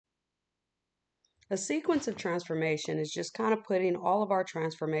A sequence of transformation is just kind of putting all of our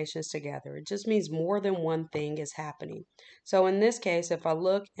transformations together. It just means more than one thing is happening. So in this case, if I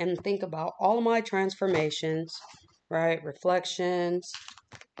look and think about all of my transformations, right? Reflections,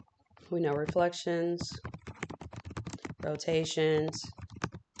 we know reflections, rotations,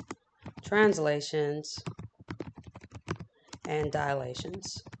 translations, and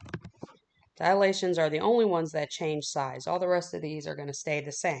dilations. Dilations are the only ones that change size. All the rest of these are going to stay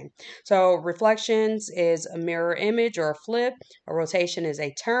the same. So reflections is a mirror image or a flip. A rotation is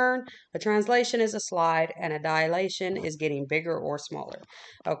a turn. A translation is a slide. And a dilation is getting bigger or smaller.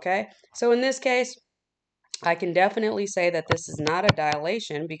 Okay, so in this case, I can definitely say that this is not a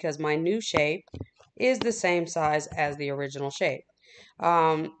dilation because my new shape is the same size as the original shape.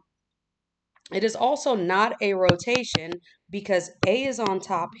 It is also not a rotation because A is on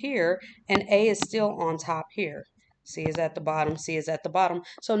top here and A is still on top here. C is at the bottom, C is at the bottom.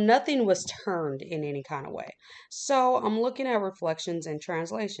 So nothing was turned in any kind of way. So I'm looking at reflections and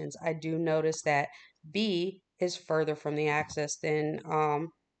translations. I do notice that B is further from the axis than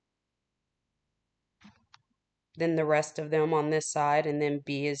the rest of them on this side, and then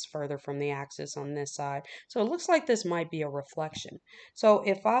B is further from the axis on this side. So it looks like this might be a reflection. So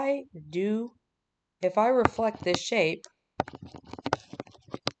if I reflect this shape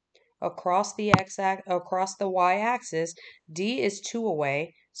across the y-axis, D is 2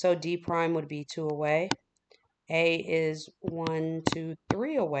 away, so D prime would be 2 away. A is 1, 2,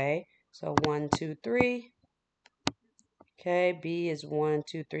 3 away, so 1, 2, 3. Okay, B is 1,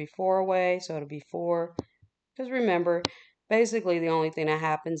 2, 3, 4 away, so it'll be 4. Because remember, basically the only thing that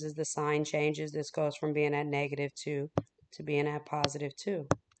happens is the sign changes. This goes from being at -2 to being at +2.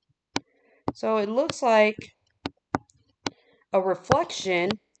 So it looks like a reflection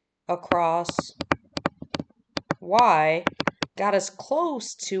across Y got us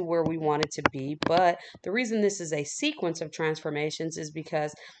close to where we wanted to be, but the reason this is a sequence of transformations is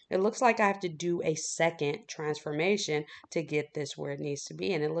because it looks like I have to do a second transformation to get this where it needs to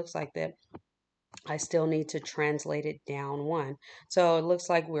be, and it looks like that I still need to translate it down 1. So it looks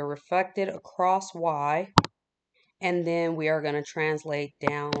like we're reflected across Y, and then we are going to translate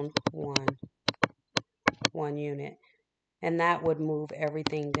down 1 unit. And that would move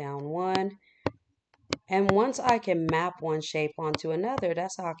everything down 1. And once I can map one shape onto another,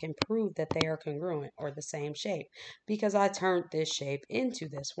 that's how I can prove that they are congruent or the same shape, because I turned this shape into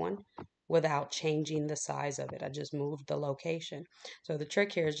this one without changing the size of it. I just moved the location. So the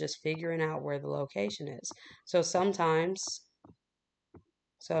trick here is just figuring out where the location is. So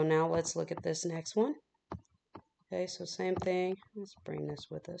now let's look at this next one. Okay, so same thing. Let's bring this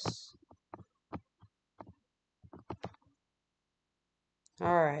with us.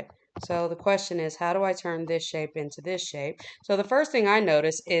 All right. So the question is, how do I turn this shape into this shape? So the first thing I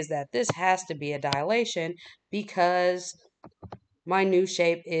notice is that this has to be a dilation because my new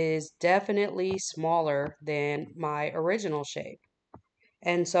shape is definitely smaller than my original shape.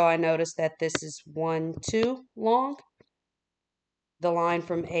 And so I notice that this is 1, 2 long, the line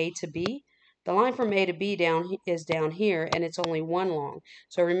from A to B. The line from A to B is down here, and it's only 1 long.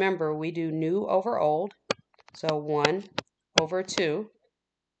 So remember, we do new over old. So 1 over 2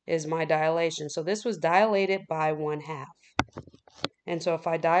 is my dilation. So this was dilated by 1/2. And so if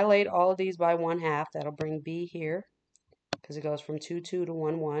I dilate all of these by 1/2, that'll bring B here because it goes from 2, 2 to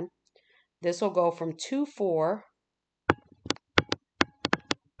 1, 1. This will go from 2, 4.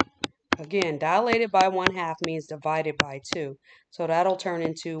 Again, dilated by 1/2 means divided by 2. So that'll turn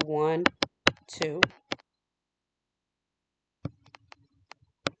into 1, 2.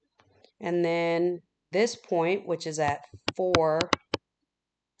 And then this point, which is at 4,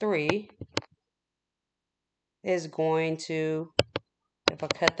 3, is going to, if I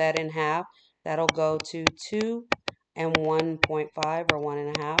cut that in half, that'll go to 2 and 1.5 or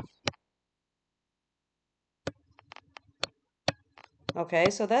 1.5.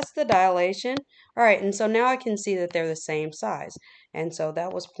 Okay, so that's the dilation. All right, and so now I can see that they're the same size. And so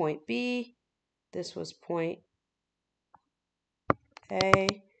that was point B, this was point A,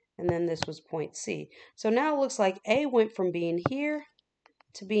 and then this was point C. So now it looks like A went from being here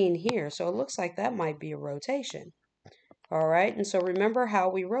to being here. So it looks like that might be a rotation. All right, and so remember how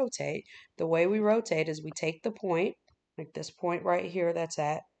we rotate. The way we rotate is we take the point, like this point right here that's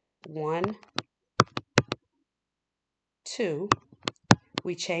at 1, 2.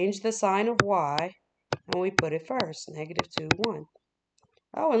 We change the sign of Y, and we put it first, -2, 1.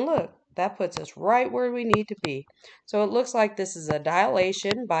 Oh, and look, that puts us right where we need to be. So it looks like this is a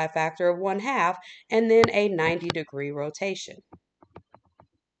dilation by a factor of 1/2, and then a 90-degree rotation.